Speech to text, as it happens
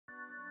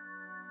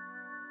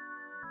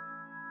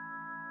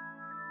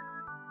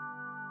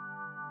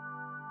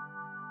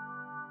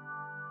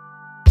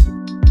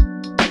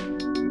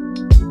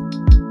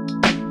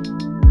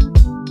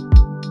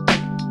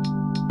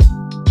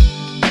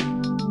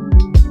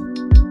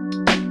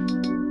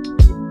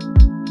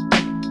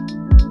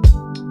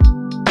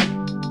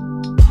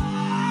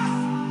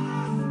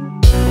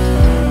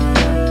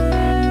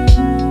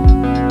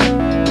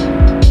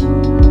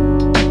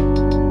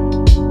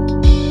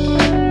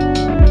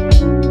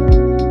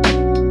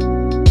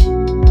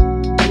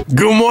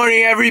Good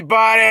morning,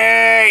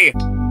 everybody!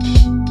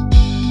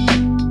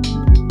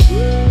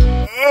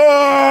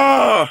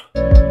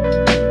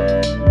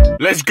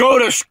 Let's go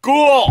to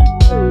school!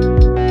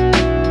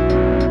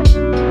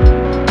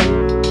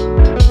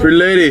 Pretty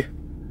lady.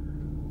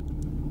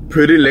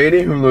 Pretty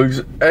lady who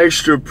looks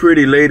extra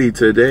pretty lady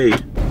today.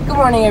 Good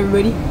morning,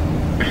 everybody.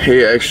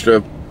 Hey,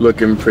 extra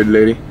looking pretty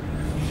lady.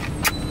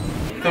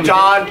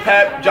 John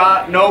Pep,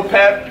 John no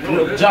Pep,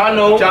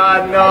 Johnoo,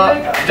 John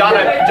Pep,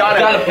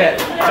 Johnoo Pep.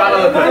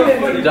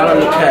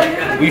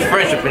 We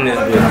friendship in this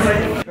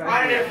bitch.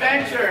 On an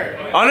adventure.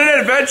 On an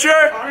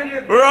adventure?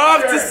 We're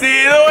off to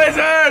see the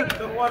wizard!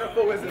 The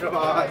wonderful Wizard of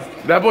Oz.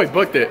 That boy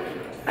booked it.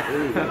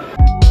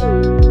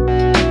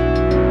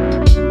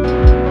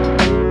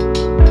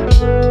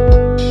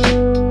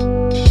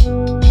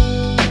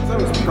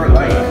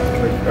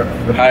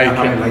 Hi,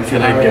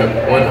 can I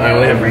get one? I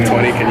only have 20.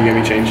 Can you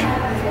give me change?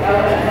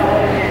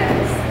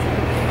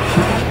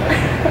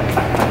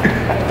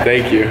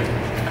 Thank you. You're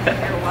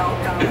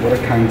welcome. What a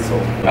kind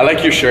soul. I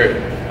like your shirt.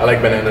 I like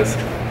bananas.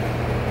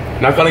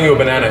 Not calling you a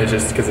banana, it's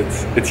just because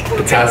it's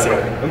potassium.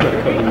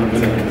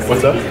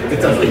 What's up?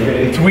 It's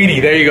okay. Tweety,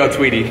 there you go,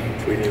 Tweety.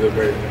 Tweety the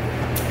bird.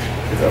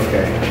 It's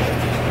okay.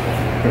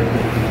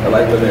 I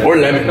like bananas. Or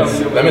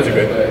lemons. Lemons are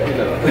good.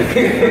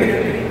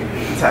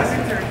 Fantastic.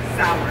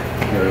 Sour.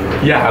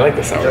 Yeah, I like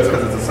the sour. Just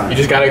because it's a sign. You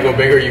just gotta go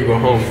big or you go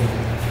home.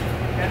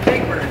 Yeah,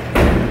 Big Bird.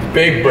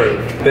 Big Bird.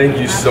 Thank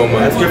you so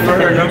much. Ask her for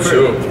her number.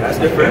 Too.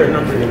 Ask her for her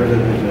number.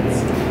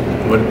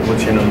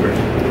 What's your number? My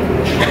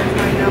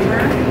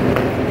number.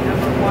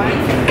 Number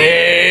 1.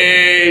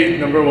 Hey,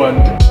 number 1.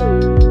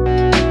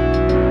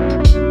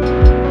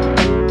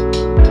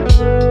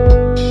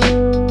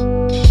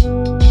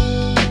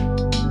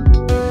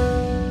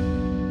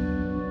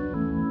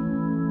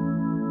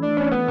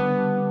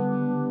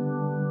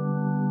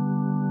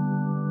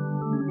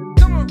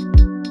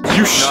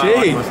 You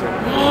shaved.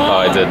 Oh,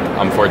 I did.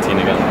 I'm 14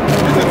 again.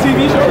 It's a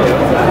TV show.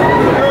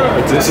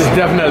 This is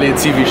definitely a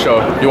TV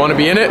show. You want to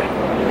be in it?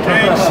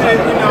 Gang shit,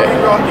 you know, we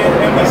rockin'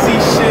 NBC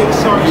shit,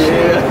 shark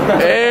shit.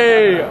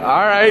 Hey,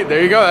 all right,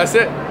 there you go. That's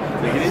it.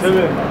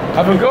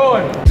 Have a good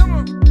one.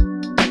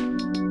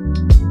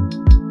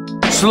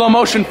 Slow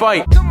motion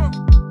fight.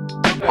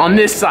 On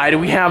this side,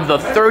 we have the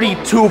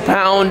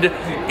 32-pound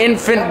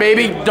infant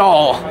baby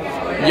doll,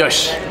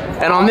 Yeoshe.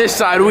 And on this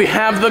side, we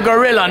have the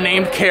gorilla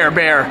named Care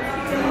Bear.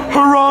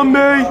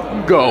 Harambe,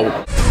 go.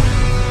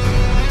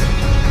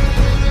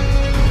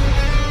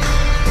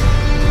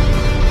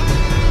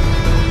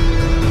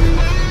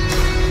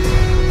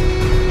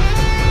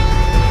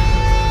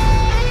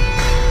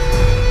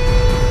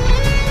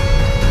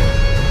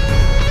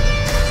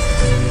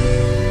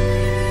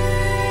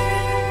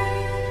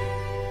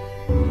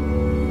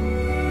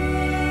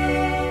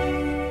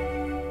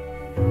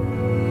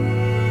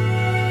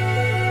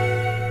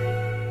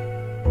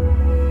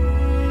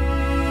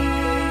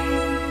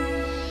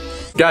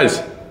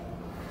 Guys.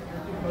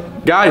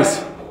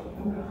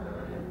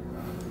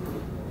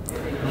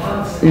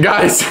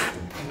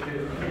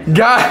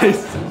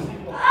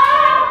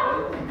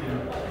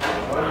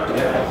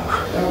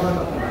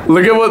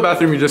 Look at what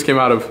bathroom you just came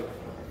out of.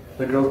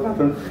 The girl's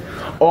bathroom.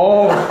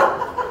 Oh.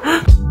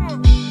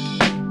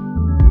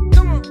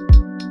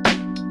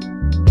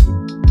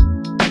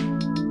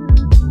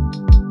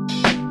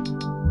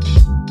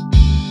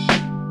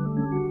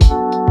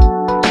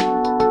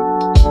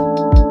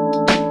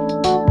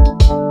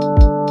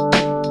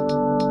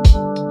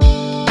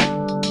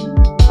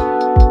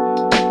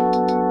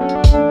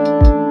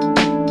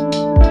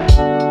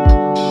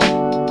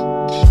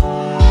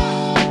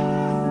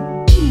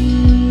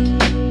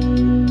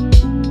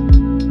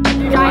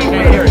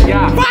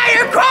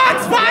 Fire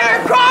Crocs! Fire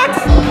Crocs!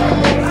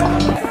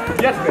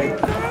 Yes, babe.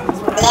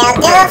 Lil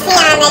Doofy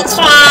on the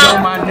track. Yo,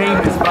 my name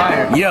is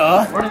Fire.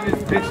 Yeah. Running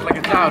this bitch like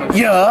a child.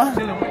 Yeah.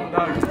 Chilling with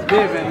dogs,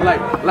 living like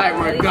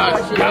we're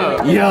gods.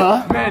 Yeah.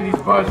 Yeah. Man,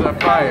 these bars are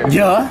fire.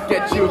 Yeah.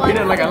 Get you, get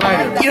it like a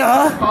lighter.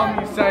 Yeah. Call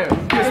me Sire,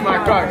 kiss my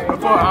Crocs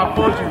before I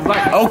fold you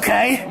like.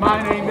 Okay.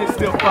 My name is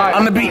still Fire.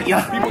 On the beat,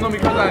 yeah. People know me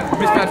because I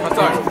mismatch my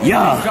socks.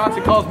 Yeah.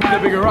 Johnson calls me the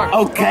bigger rock.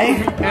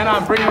 Okay. And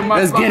I'm bringing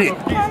my Let's get it.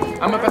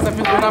 I'm a fast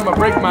and and I'ma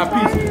break my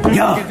piece.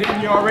 Yeah.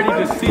 You already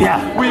deceased.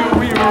 Yeah. We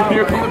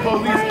here come the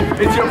police.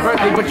 It's your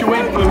birthday, but you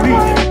ain't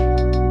police.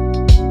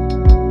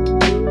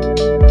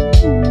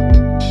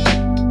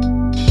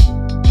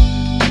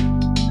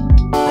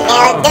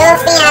 Lil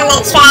Doofy on the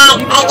track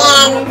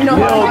again.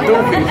 Lil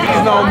Doofy,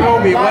 please don't know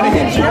me. When I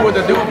hit you with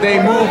the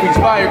doof-days movies,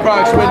 fire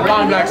crocs with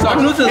blonde black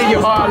socks. In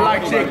your heart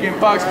like chicken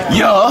pox.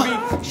 Yeah.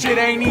 Shit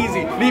ain't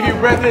easy. Leave you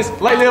breathless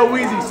like Lil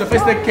Weezy.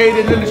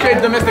 Sophisticated, little straight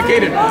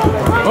domesticated.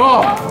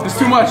 Oh, it's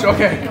too much.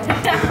 Okay.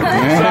 Sorry.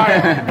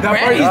 That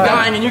part is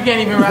dying and you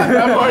can't even rap.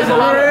 That part is a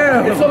lot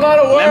of, it's a lot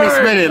of words.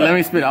 Let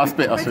me spit it. I'll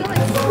spit.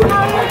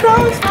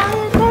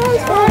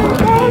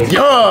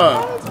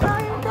 Yeah.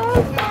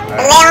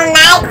 Lil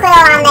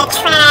Nyquilous on the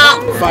track.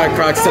 Fire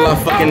Crocs till I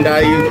fucking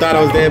die. You thought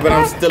I was dead, but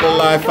I'm still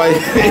alive. Keep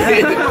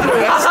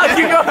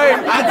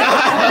going.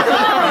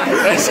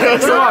 That's so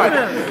hard.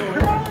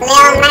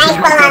 Lil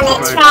Nyquilous on the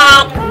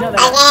track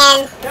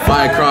again.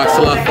 Fire Crocs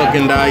till I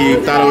fucking die.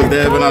 You thought I was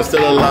dead, but I'm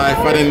still alive.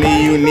 Fighting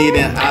me, you need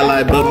an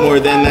ally, but more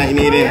than that, you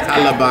need an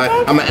alibi.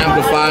 I'ma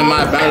amplify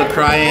my battle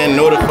cry and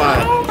notify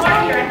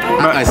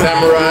my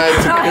samurai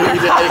to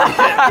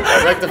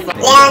rectify.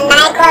 Lil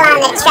Nyquilous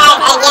on the track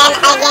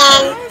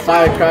again.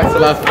 Fire Crocs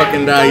till I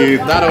fucking die. You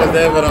thought I was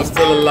dead, but I'm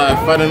still alive.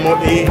 Fighting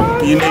me,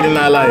 you need an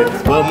ally,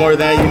 but more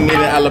than that, you need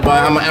an alibi.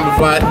 I'ma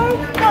amplify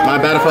my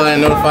battle cry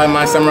and notify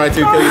my samurai to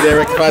kill you there,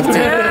 rectify the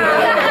team.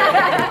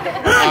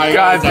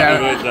 God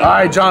damn it.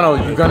 Alright, Johnoo,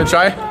 you gonna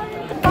try?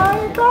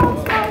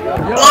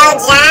 Lil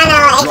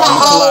Johnoo, aka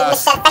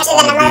Mr. Fresher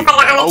than a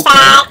motherfucker on the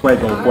track.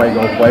 Fuego.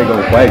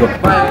 Fire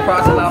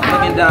crocs till I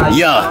fucking die.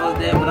 Yeah. I was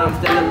dead, but I'm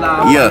still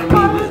alive. Yeah.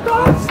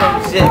 Some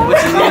shit, what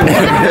you mean?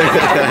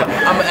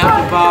 I'ma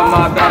amplify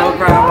my battle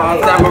cry, my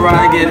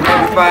samurai get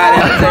verified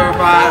and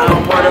terrified.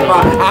 I'm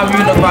mortified, I'm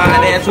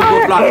unified and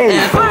super fly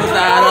and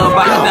suicide. I'm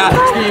about to die,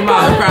 scream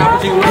out and cry,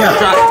 but you won't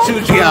try.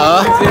 Shoot you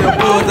up, till the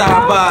bullseye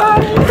by.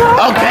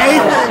 Okay.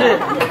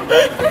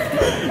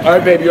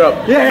 Alright, babe, you're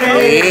up.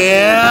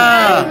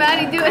 Yeah.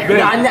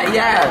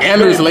 Yeah.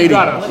 Amber's lady.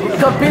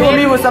 Compete with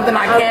me with something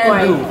I can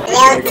do.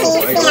 Lil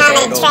TC on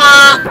the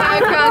track.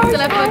 Fire crocs till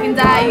I fucking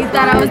die. You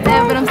thought I was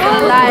dead, but I'm still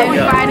alive.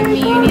 You fighting me,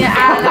 you need an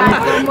ally.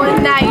 So more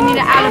than that, you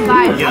need an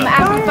alibi. I'm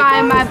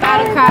amplifying my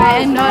battle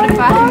cry and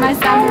notifying my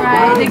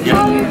samurai. The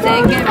king you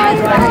take it right.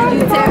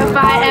 You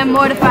terrified and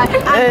mortified.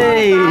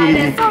 Hey.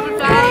 I'm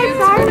terrified and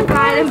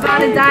certified and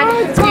about to die.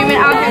 Screaming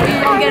out because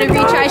you don't get a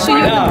retry. Shoot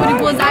you with the booty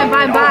bullseye.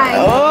 Bye-bye.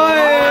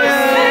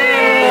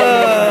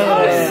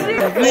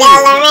 Lil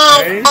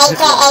Lorenz,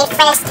 aka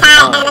fresh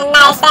tie and a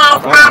nice ass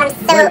bottom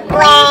suit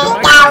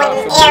wearing guy with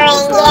an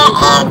earring,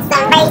 yeah, and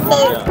some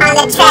braces on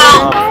the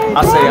track.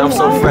 I say I'm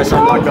so fresh,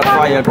 I'm like a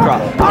fire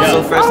crop. I'm so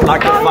fresh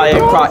like a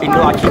fire crop. You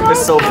know I keep it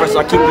so fresh,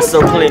 I keep it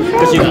so clean.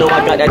 Cause you know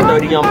I got that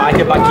 30 on my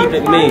hip, I keep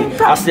it mean.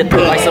 I sit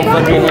there like some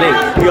fucking link.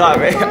 You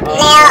already. Lil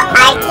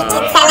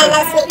Teacher telling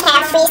us we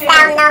can't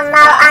freestyle no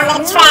more on the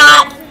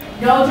track.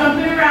 No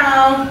jumping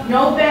around,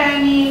 no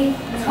banging.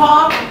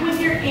 Talk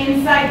with your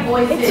inside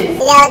voices.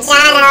 Lil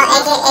Johnoo,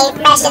 aka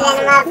fresher than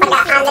a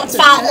motherfucker on the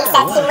track. He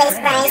said he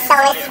whispering, so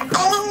it's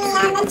feeling me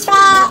on the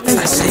track. I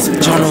say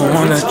Johnoo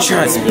on the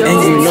track, and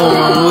you know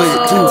I'm with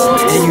it too,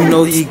 and you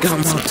know he got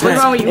my back,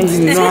 and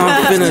you know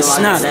I'm finna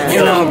snap,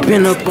 and I've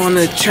been up on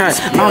the track.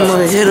 I'ma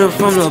hit her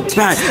from the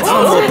back,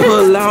 I'ma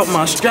pull out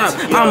my strap,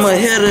 I'ma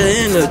hit her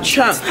in the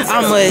trap,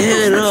 I'ma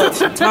hit up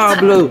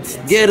Pablo,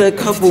 get a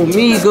couple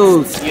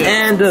Migos,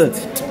 and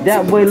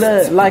that boy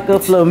look like a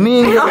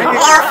flamingo.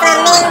 Lil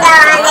Flamingo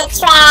on the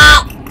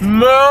track.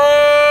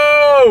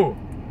 No!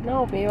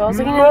 No, babe, I was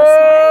looking at the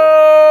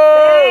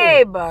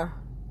smiley. Babe!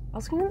 I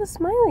was looking at the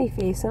smiley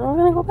face and I was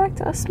gonna go back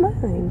to us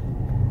smiling.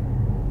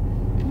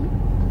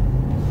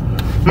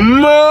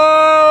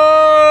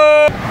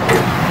 No!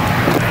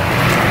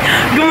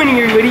 Good morning,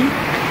 everybody.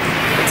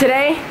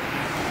 Today,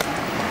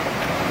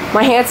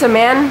 my handsome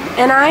man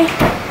and I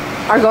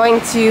are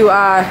going to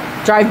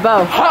drive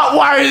bow. Hot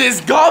wire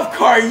this golf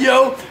cart,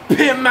 yo!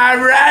 Pimp my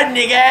ride,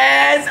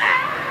 niggas!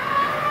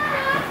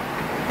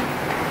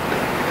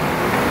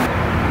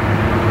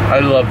 I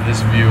love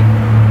this view.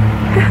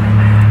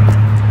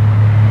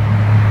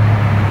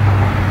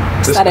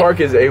 This park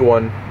is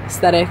A1.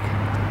 Aesthetic.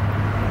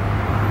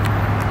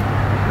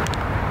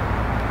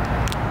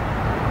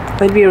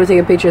 I'd be able to take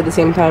a picture at the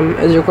same time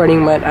as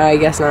recording, but I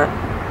guess not.